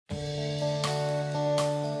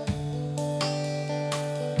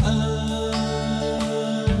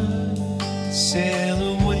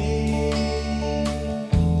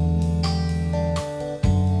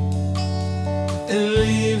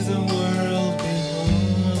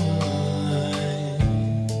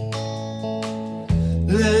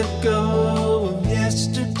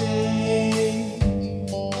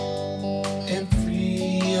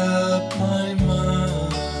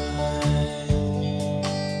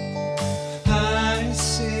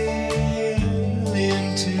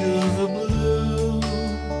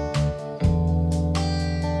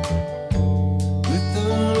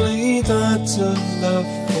words of love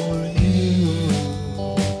for you.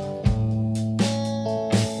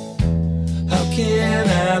 How can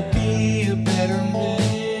I be a better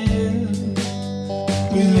man?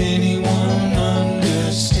 Will anyone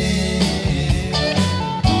understand?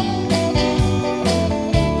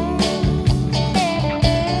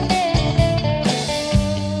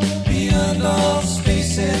 Beyond all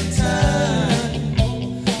space and time,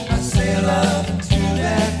 I sail up to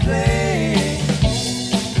that place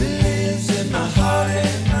that lives in my heart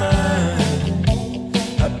and mind.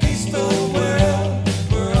 A peaceful world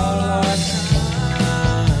for all our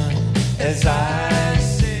time. As I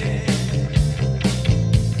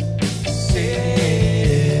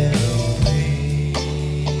sail away.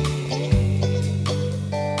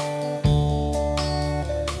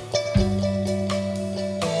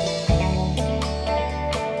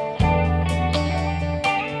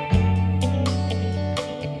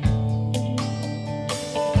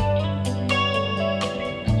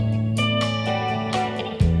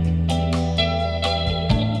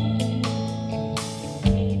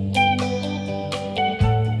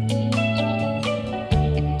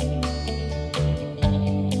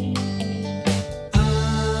 I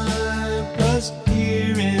was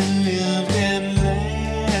here and lived and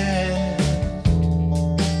laughed,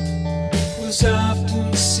 was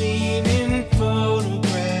often seen in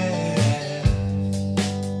photographs.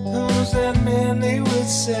 Who's that man, they would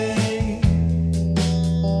say,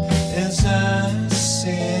 as I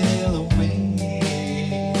sail away.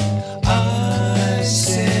 I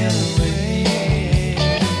sail away.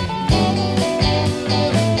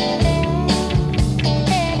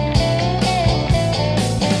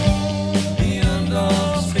 Beyond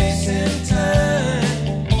all space and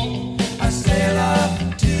time, I sail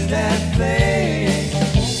up to that place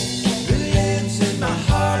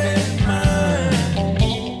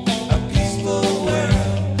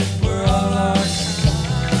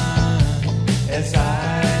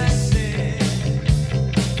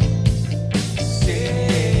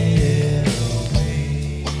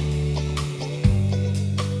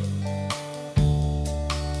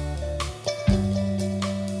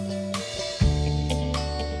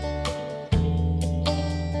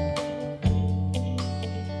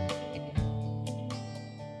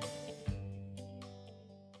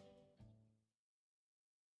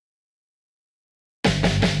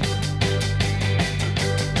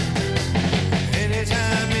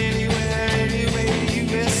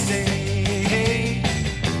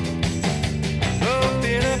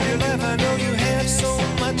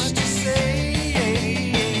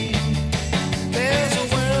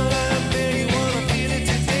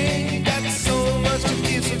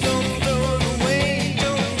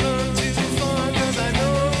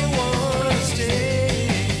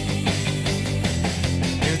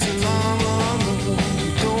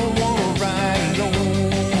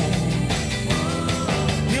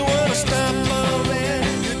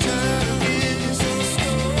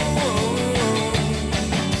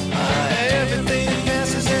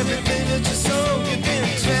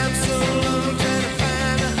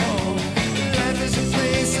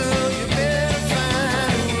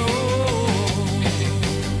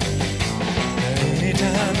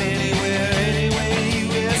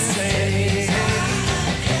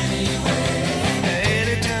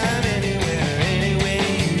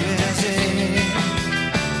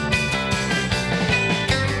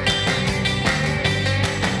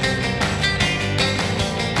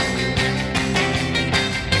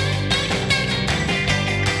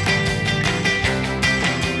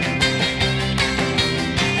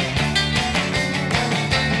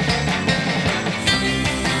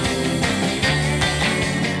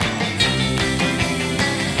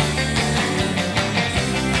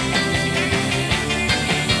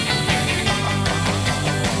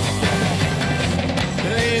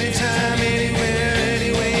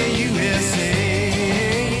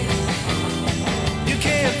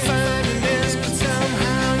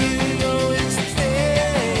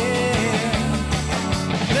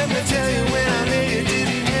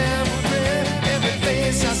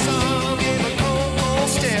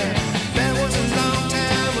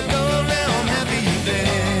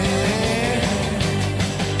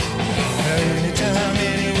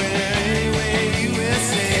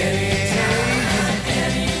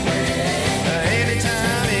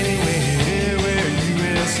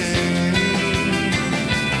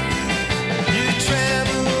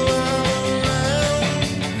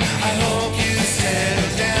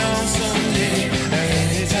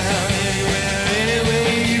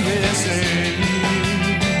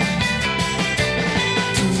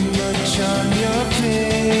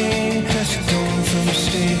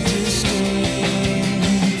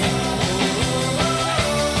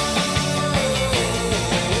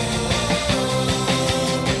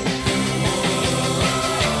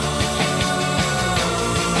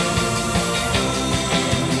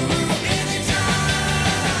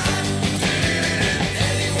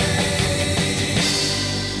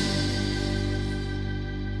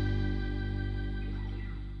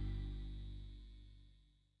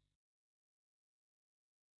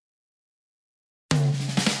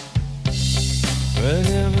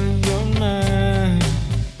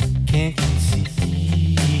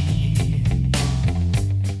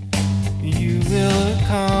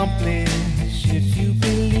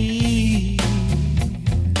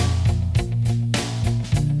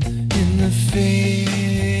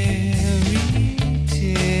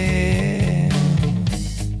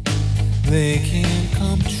they can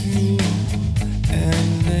come true,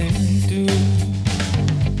 and they do.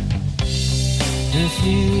 If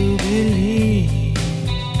you believe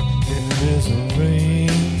there's a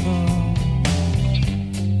rainbow,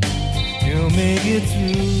 you'll make it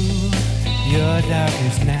through your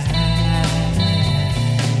darkest night.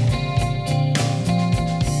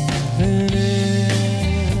 Then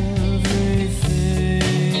everything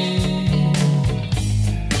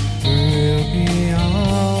will be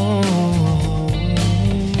alright.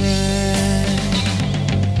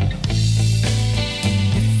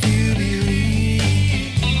 If you believe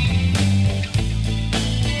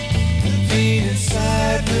the pain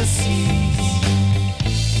inside the seas,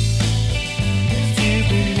 if you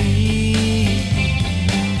believe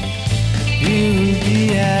you'll be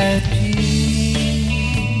at peace,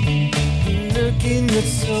 look in your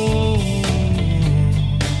soul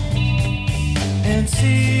and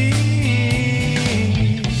see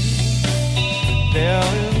there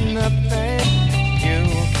is nothing you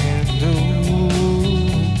can do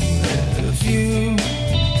if you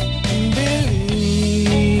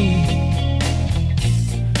believe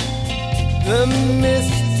the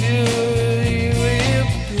mystery will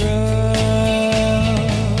grow.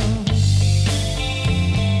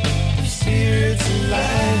 The spirit's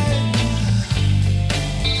alive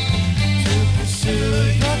to pursue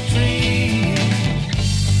your dream.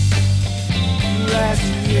 Rise to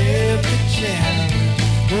every challenge,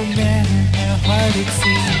 no matter how hard it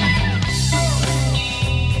seems.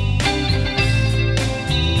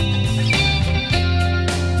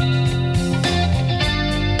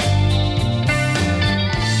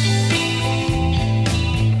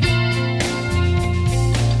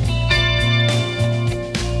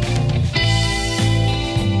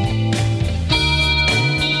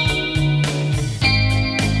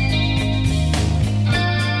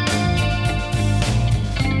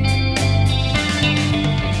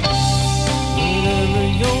 Whatever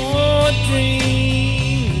your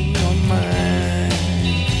dream, your mind,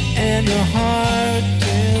 and your heart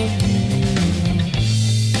tells you,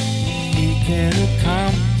 you can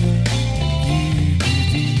accomplish. You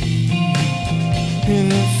believe in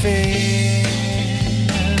the fairy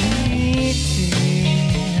tale,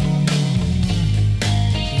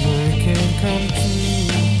 one can come true,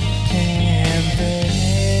 and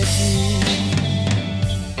that's you.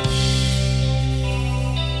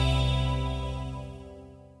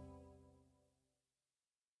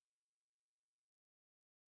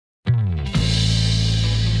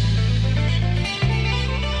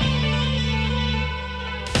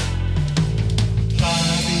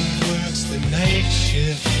 Bobby works the night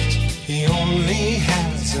shift. He only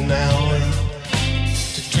has an hour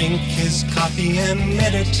to drink his coffee and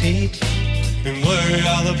meditate and worry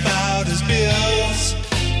all about his bills.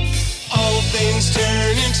 All things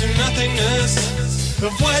turn into nothingness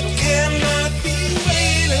of what cannot be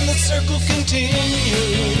weighed, and the circle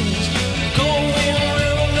continues, going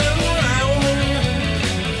round and round,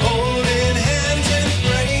 holding hands and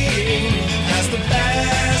praying as the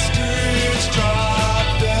bastards drop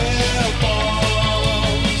their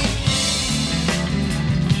bombs.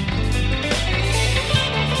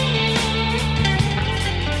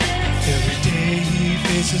 Every day he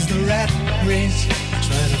faces the rat race,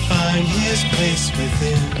 trying to find his place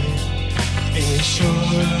within. Ain't sure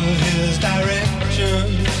of his direction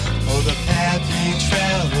or the path he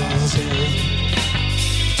travels in.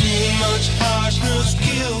 Too much harshness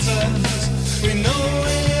kills us, we know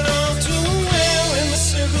it all too well, and the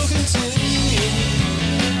circle continues,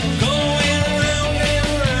 going round and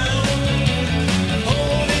round,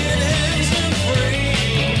 holding hands and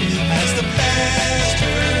praying as the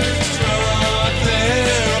bastards drop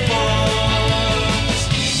their bombs.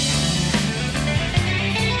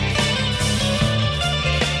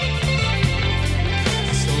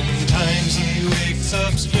 Sometimes he wakes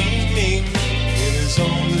up screaming in his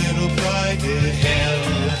own little private hell.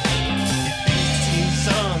 He thinks he's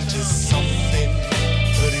onto something,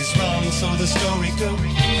 but he's wrong, so the story goes.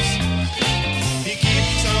 He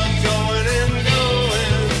keeps on going and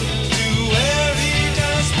going to where he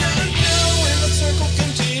does not know, and the circle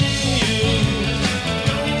continues,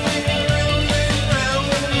 going round and round,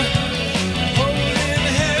 holding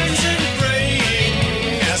hands and praying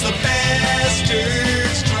as the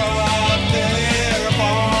bastards drop their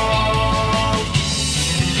bombs.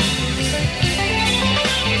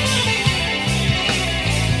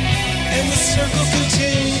 And the circle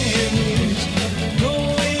continues,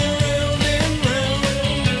 going round and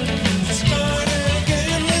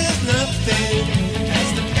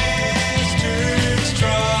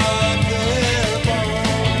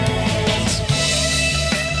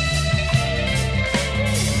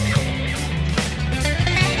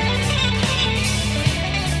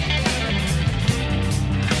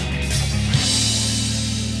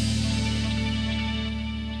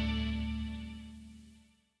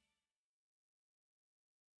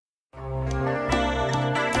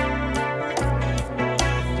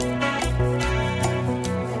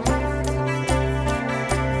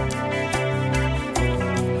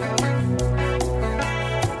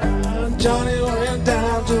Johnny went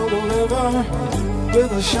down to the river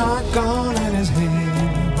with a shotgun in his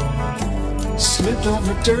hand. Slipped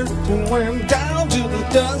over dirt and went down to the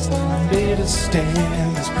dust. Made a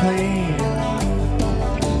stand his plan.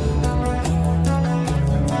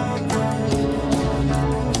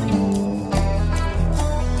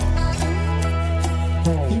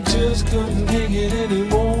 He just couldn't take it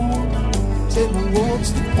anymore. Said, well,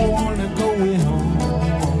 what's the point of going home?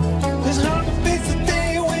 It's hard to face the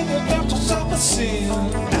day when you've got yourself a sin.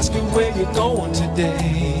 Ask you where you're going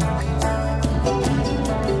today.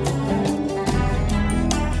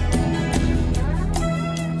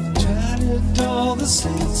 Tried it all the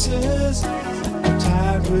senses,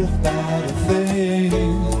 tired without a thing.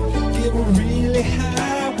 Get really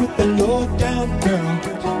high with the low down girl.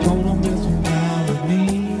 Gonna mess around with me.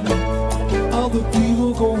 All the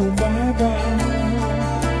people going bye-bye.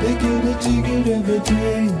 They get a ticket every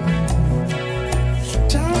day.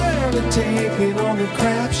 Tired of taking all the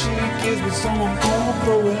crap she gives me, so I'm gonna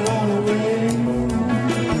throw it all away.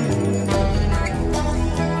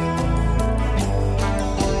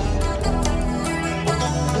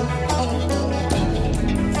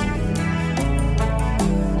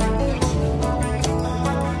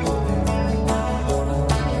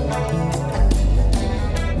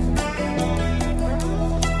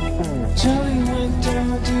 Johnny went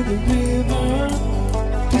down to the river,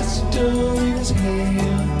 pistol in his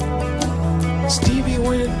hand. Stevie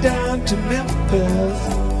went down to Memphis,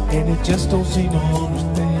 and he just don't seem to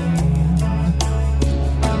understand.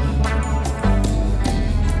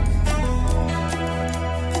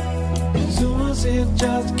 Zuma said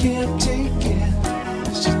just can't take it.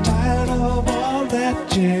 She's tired of all that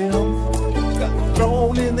jam. She's got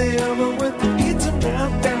thrown in the oven with the pizza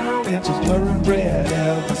meltdown, and she's blurring bread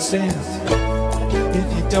ever since. If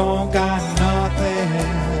you don't got nothing,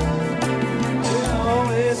 it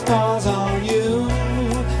always falls on you.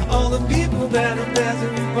 All the people that are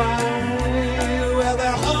passing you by, well,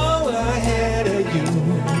 they're all ahead of you.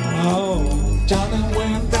 Oh, Johnny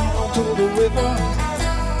went down to the river,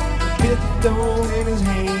 pistol in his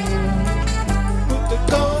hand, put the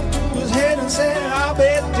gun to his head and said, I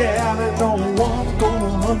bet that no one's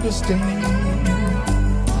gonna understand.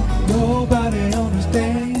 Nobody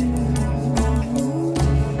understands.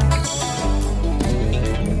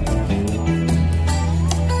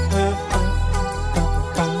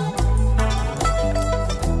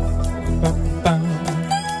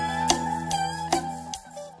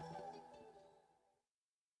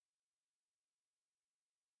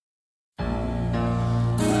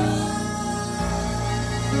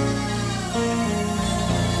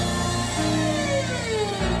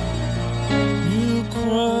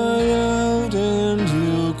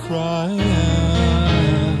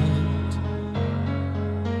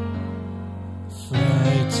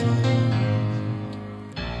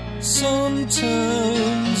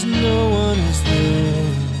 Sometimes no one is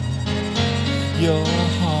there. Your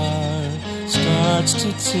heart starts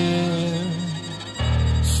to tear,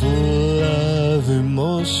 full of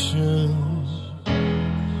emotion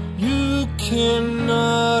you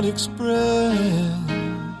cannot express.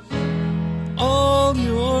 All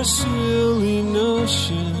your silly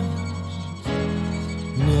notions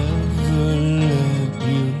never let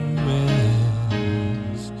you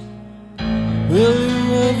rest. Will you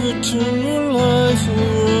ever turn your life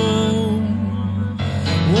around?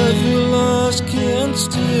 What you lost can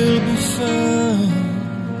still be found.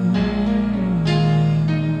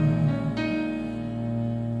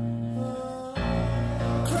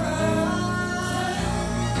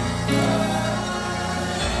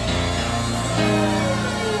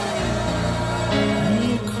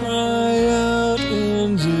 You cry out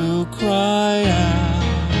and you cry out,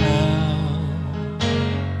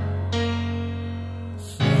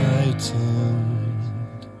 frightened.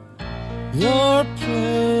 Your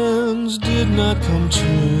plans did not come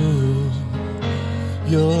true.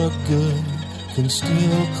 Your good can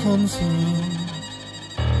still come through.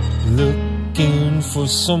 Looking for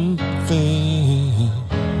something.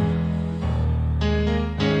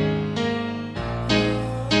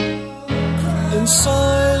 And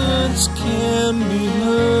silence can be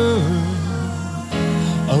heard.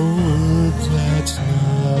 A word that's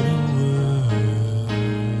not a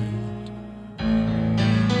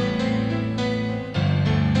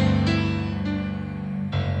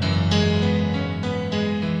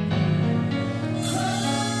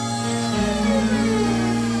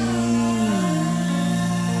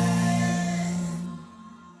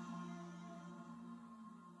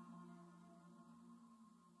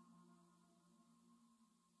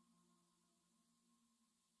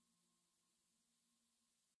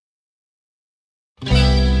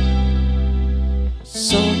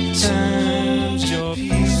Sometimes you're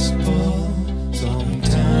peaceful,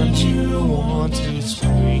 sometimes you want to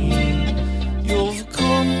scream. You've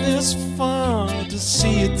come this far to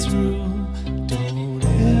see it through. Don't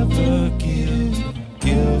ever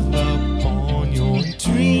give up on your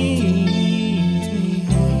dream.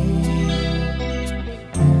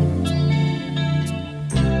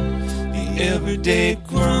 The everyday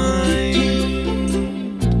grind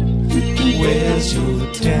wears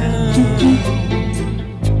you down.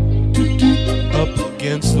 Up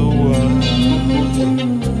against the wall,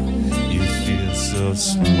 you feel so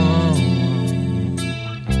small.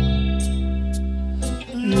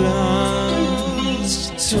 Lost,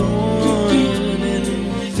 torn, and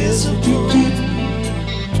invisible,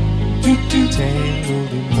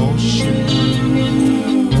 tangled emotion,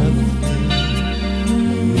 nothing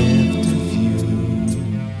left of you.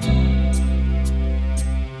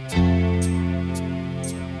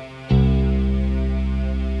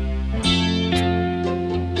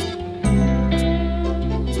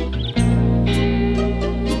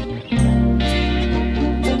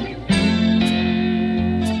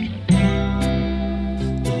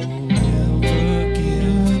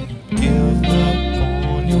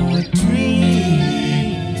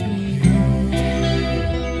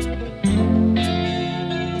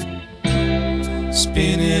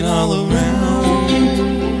 Spinning all around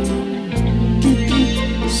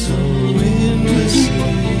so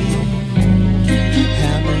endlessly.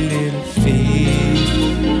 Have a little faith,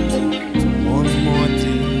 one more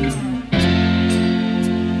day.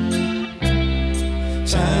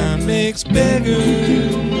 Time makes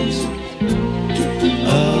beggars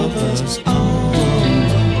of us all.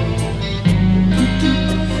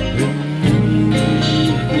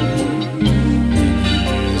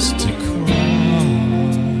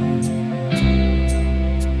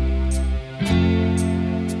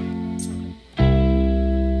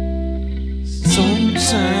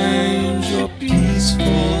 Sometimes you're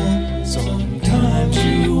peaceful, sometimes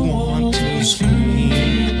you want to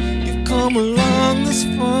scream. You've come along this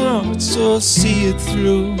far, so see it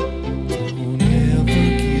through. Don't ever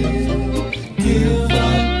give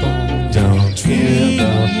up on don't give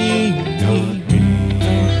up, don't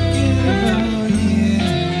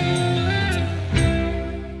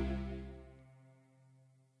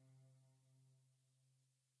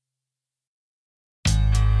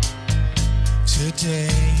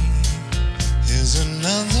Today is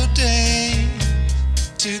another day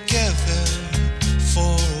together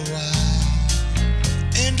for a while,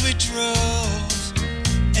 and we drove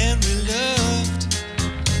and we loved,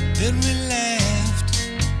 then we laughed.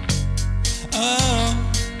 Oh,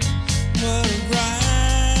 what a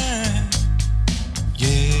ride!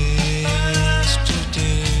 Yesterday,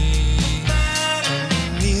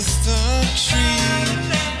 underneath the tree,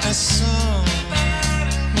 I saw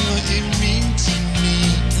what it means to me,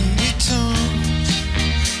 and we talked,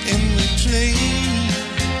 and we played,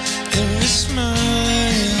 and we smiled,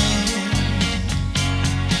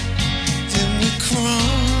 then we cried.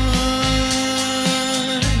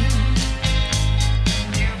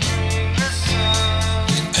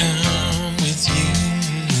 When I'm with you,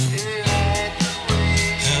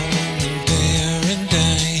 I'm in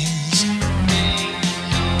paradise.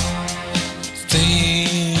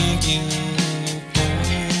 Thank you.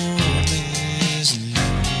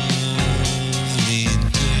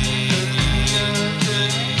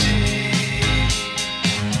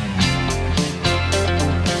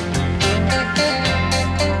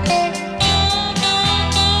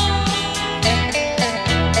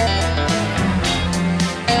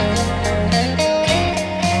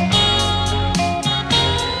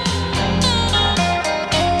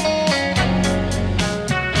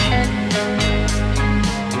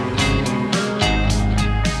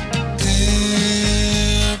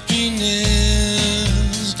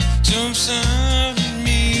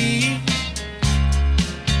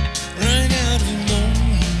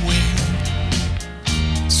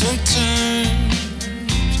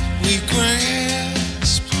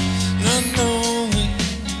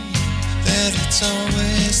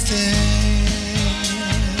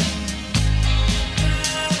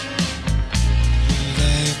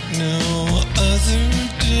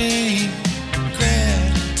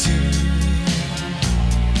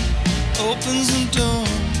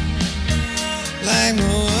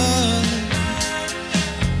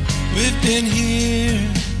 Been here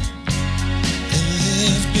and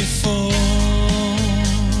lived before.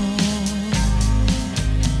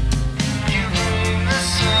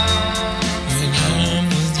 When I'm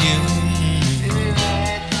with you,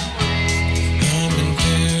 I'm in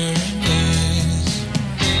paradise.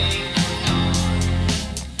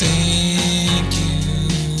 Thank you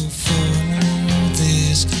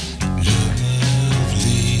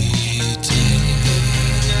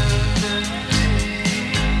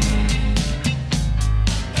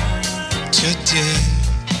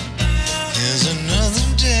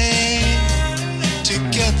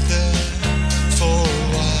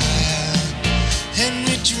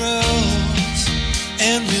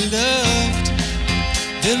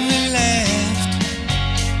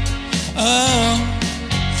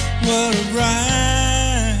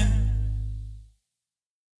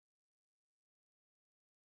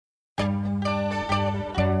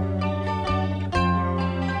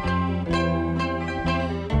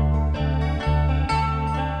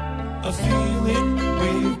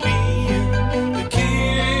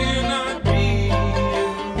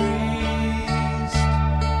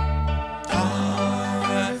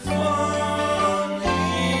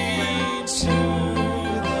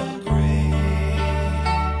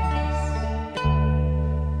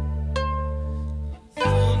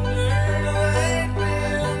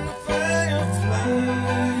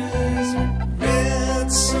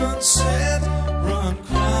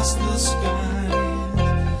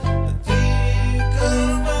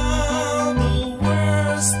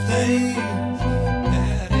place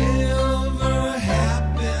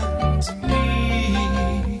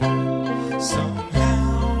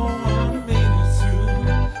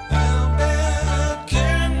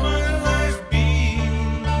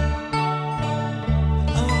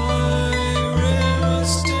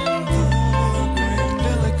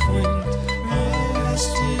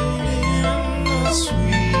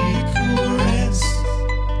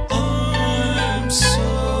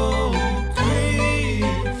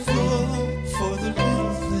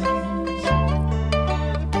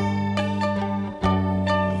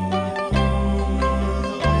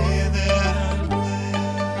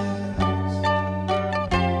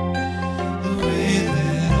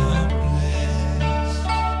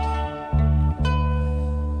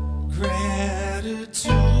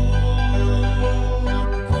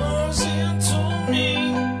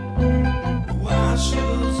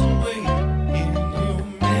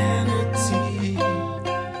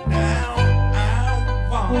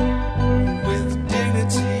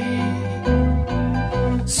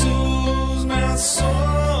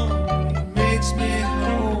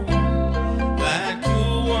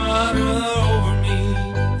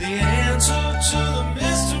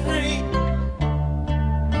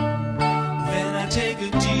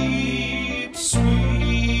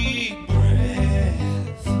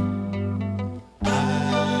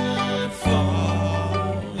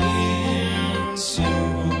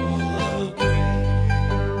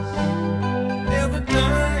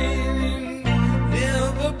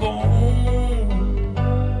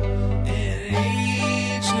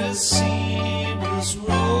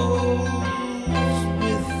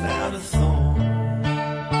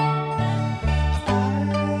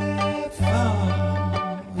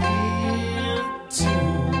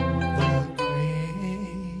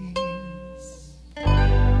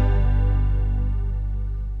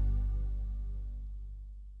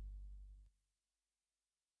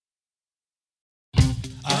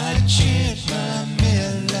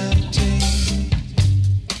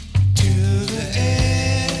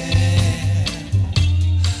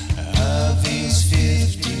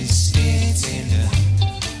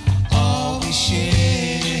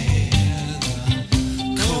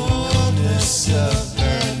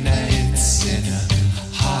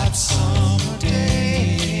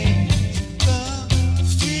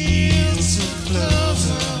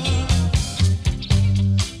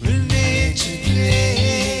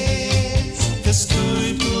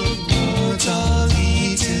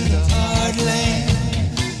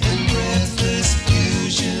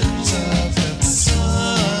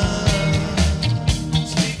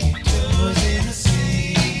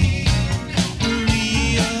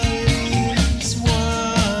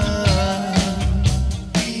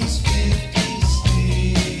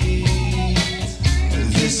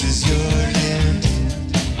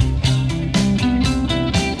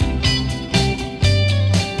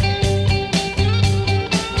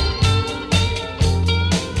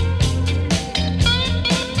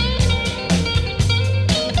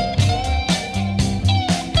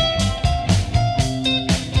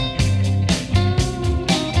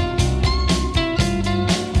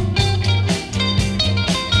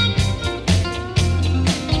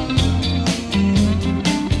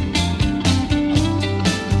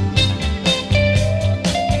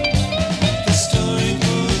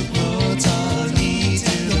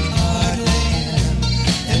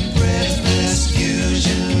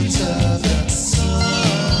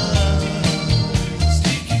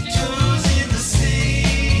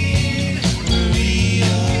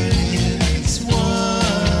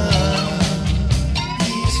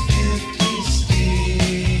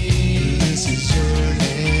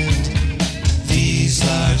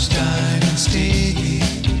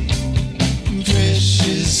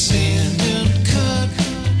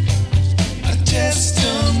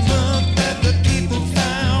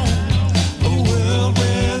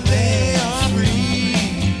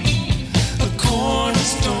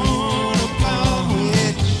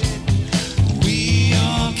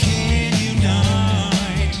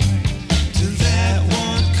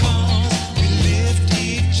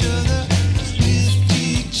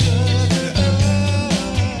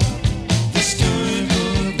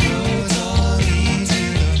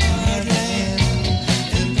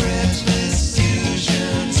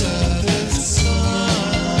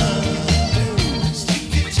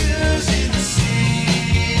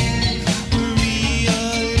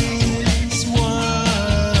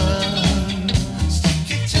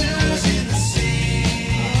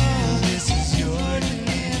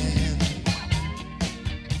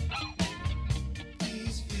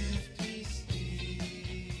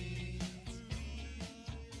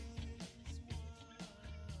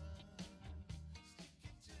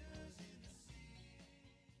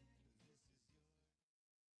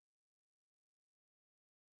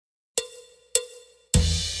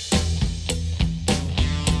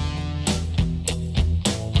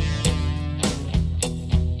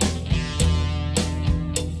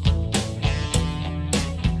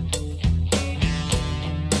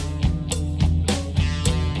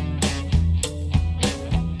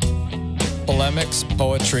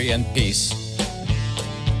Poetry and Peace.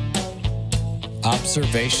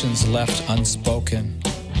 Observations left unspoken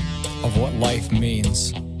of what life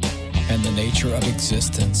means and the nature of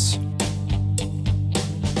existence.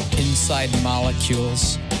 Inside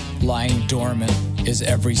molecules, lying dormant, is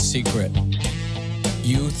every secret.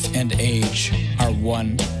 Youth and age are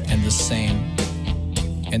one and the same,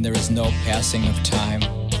 and there is no passing of time.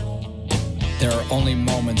 There are only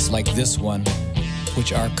moments like this one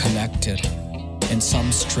which are connected in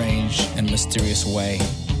some strange and mysterious way.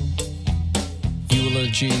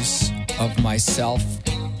 Eulogies of myself,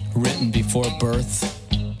 written before birth,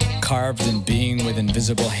 carved in being with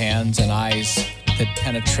invisible hands and eyes that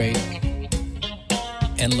penetrate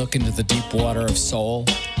and look into the deep water of soul,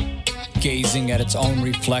 gazing at its own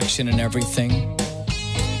reflection in everything.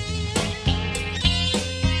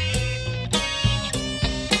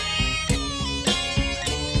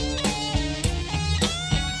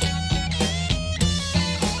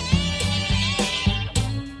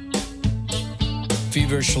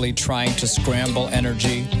 Feverishly trying to scramble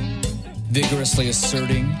energy, vigorously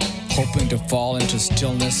asserting, hoping to fall into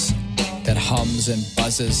stillness that hums and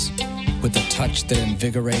buzzes with a touch that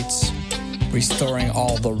invigorates, restoring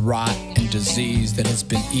all the rot and disease that has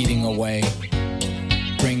been eating away.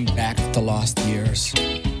 Bring back the lost years.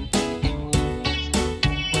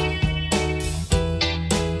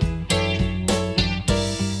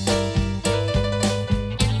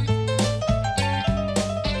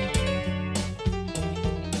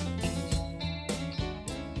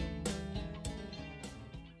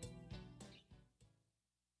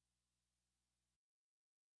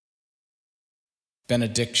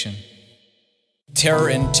 Benediction. Terror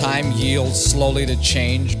in time yields slowly to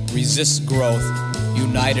change, resists growth,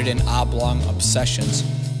 united in oblong obsessions.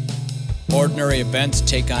 Ordinary events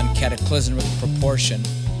take on cataclysmic proportion.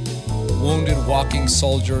 Wounded walking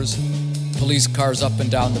soldiers, police cars up and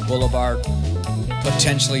down the boulevard,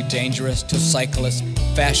 potentially dangerous to cyclists,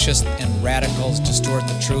 fascists and radicals distort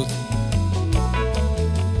the truth.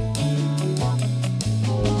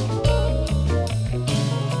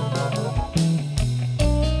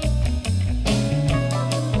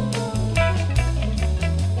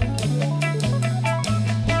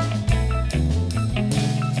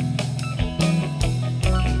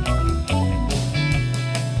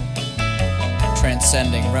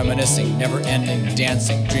 Transcending, reminiscing, never-ending,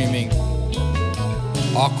 dancing, dreaming.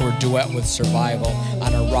 Awkward duet with survival,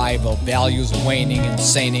 on arrival, values waning,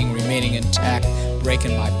 insaning, remaining intact,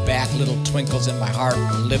 breaking my back, little twinkles in my heart.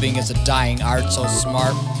 Living is a dying art, so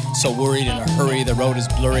smart, so worried in a hurry. The road is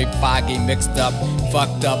blurry, foggy, mixed up,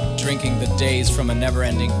 fucked up, drinking the days from a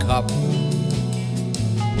never-ending cup.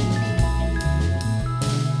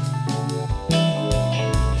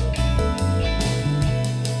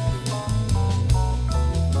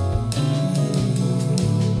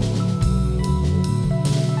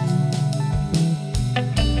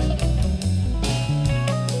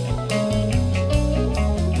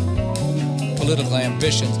 Political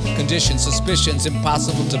ambitions, conditions, suspicions,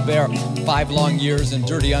 impossible to bear. 5 long years in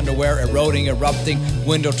dirty underwear, eroding, erupting,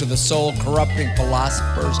 window to the soul, corrupting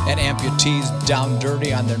philosophers and amputees down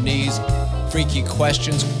dirty on their knees. Freaky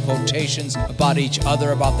questions, quotations about each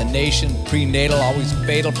other, about the nation, prenatal, always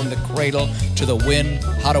fatal from the cradle to the wind.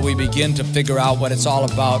 How do we begin to figure out what it's all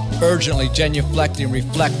about? Urgently genuflecting,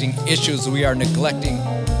 reflecting issues we are neglecting.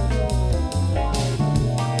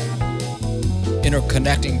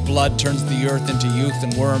 Interconnecting, blood turns the earth into youth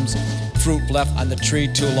and worms, fruit left on the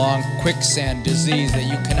tree too long, quicksand, disease that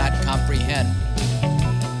you cannot comprehend.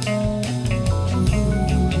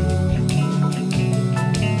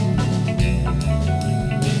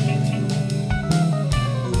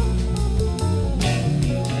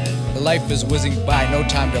 Life is whizzing by, no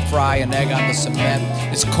time to fry an egg on the cement.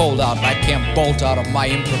 It's cold out, I can't bolt out of my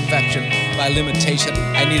imperfection, my limitation.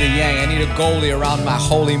 I need a yang, I need a goalie around my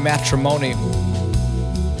holy matrimony.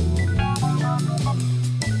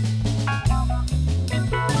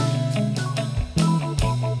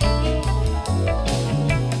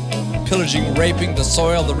 Pillaging, raping the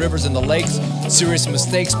soil, the rivers and the lakes. Serious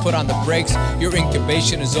mistakes, put on the brakes. Your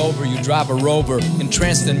incubation is over, you drive a rover.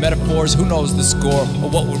 Entranced in metaphors, who knows the score or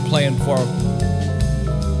what we're playing for?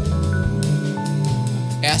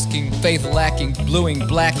 Asking, faith lacking, bluing,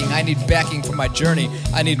 blacking. I need backing for my journey.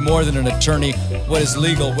 I need more than an attorney. What is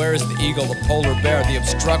legal? Where is the eagle, the polar bear, the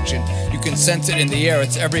obstruction? You can sense it in the air,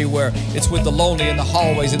 it's everywhere. It's with the lonely in the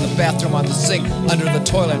hallways, in the bathroom, on the sink, under the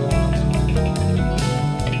toilet.